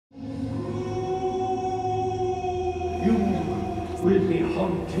will be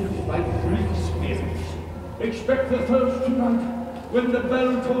haunted by Greek spirits. Expect the first tonight, when the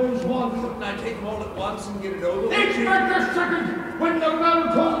bell tolls one. Shouldn't I take them all at once and get it over with? Expect the second, when the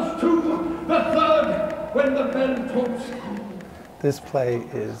bell tolls two. The third, when the bell tolls three. This play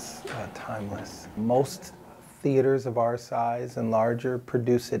is timeless. Most theaters of our size and larger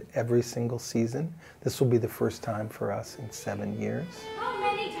produce it every single season. This will be the first time for us in 7 years. How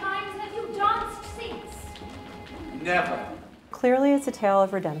many times have you danced since? Never. Clearly it's a tale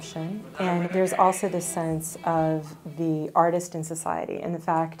of redemption, and there's also this sense of the artist in society and the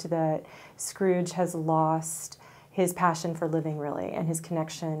fact that Scrooge has lost his passion for living, really, and his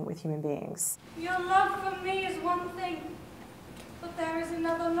connection with human beings. Your love for me is one thing, but there is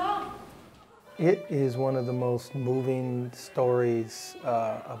another love. It is one of the most moving stories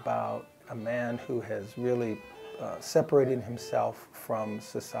about a man who has really separated himself from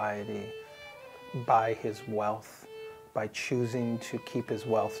society by his wealth, by choosing to keep his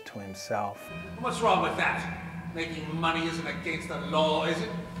wealth to himself. What's wrong with that? Making money isn't against the law, is it?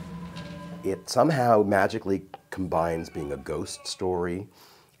 It somehow magically combines being a ghost story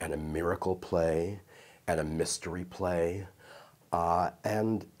and a miracle play and a mystery play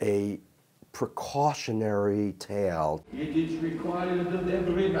and a precautionary tale. It is required of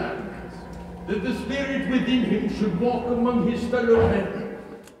every man that the spirit within him should walk among his fellow men.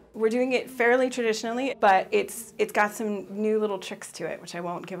 We're doing it fairly traditionally, but it's got some new little tricks to it, which I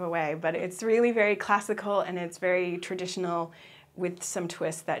won't give away, but it's really very classical and it's very traditional with some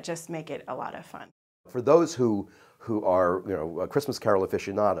twists that just make it a lot of fun. For those who are, Christmas Carol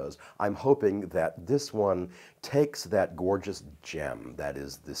aficionados, I'm hoping that this one takes that gorgeous gem that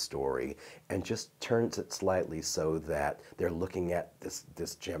is this story and just turns it slightly so that they're looking at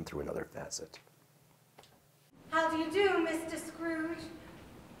this gem through another facet. How do you do, Mr. Scrooge?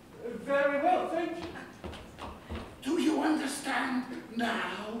 Very well, thank you. Do you understand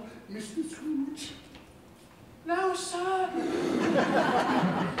now, Mr. Scrooge? No, sir.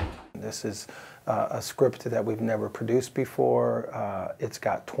 This is a script that we've never produced before. It's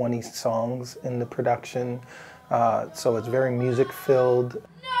got 20 songs in the production, so it's very music-filled.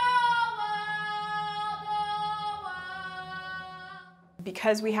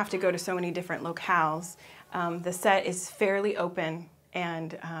 Because we have to go to so many different locales, the set is fairly open,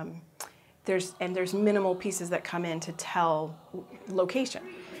 and there's minimal pieces that come in to tell location.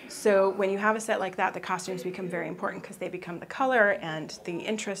 So when you have a set like that, the costumes become very important because they become the color and the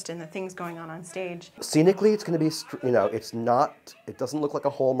interest in the things going on stage. Scenically, it's going to be, it doesn't look like a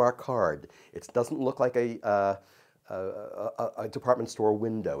Hallmark card. It doesn't look like a department store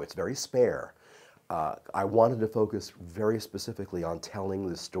window. It's very spare. I wanted to focus very specifically on telling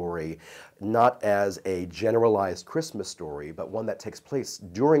the story not as a generalized Christmas story, but one that takes place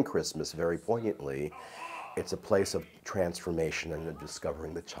during Christmas very poignantly. It's a place of transformation and of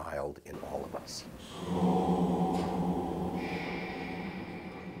discovering the child in all of us.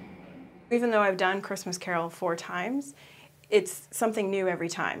 Even though I've done Christmas Carol 4 times, it's something new every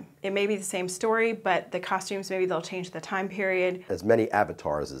time. It may be the same story, but the costumes, maybe they'll change the time period. As many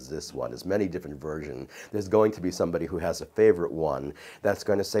avatars as this one, as many different versions, there's going to be somebody who has a favorite one that's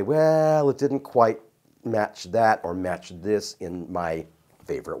going to say, well, it didn't quite match that or match this in my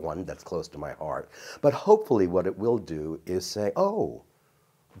favorite one that's close to my heart. But hopefully what it will do is say, oh,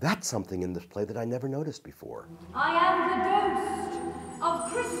 that's something in this play that I never noticed before. I am the ghost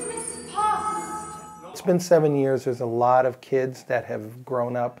of Christmas past. It's been 7 years. There's a lot of kids that have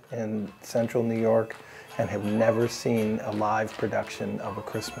grown up in central New York and have never seen a live production of A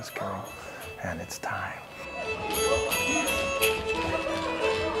Christmas Carol, and it's time.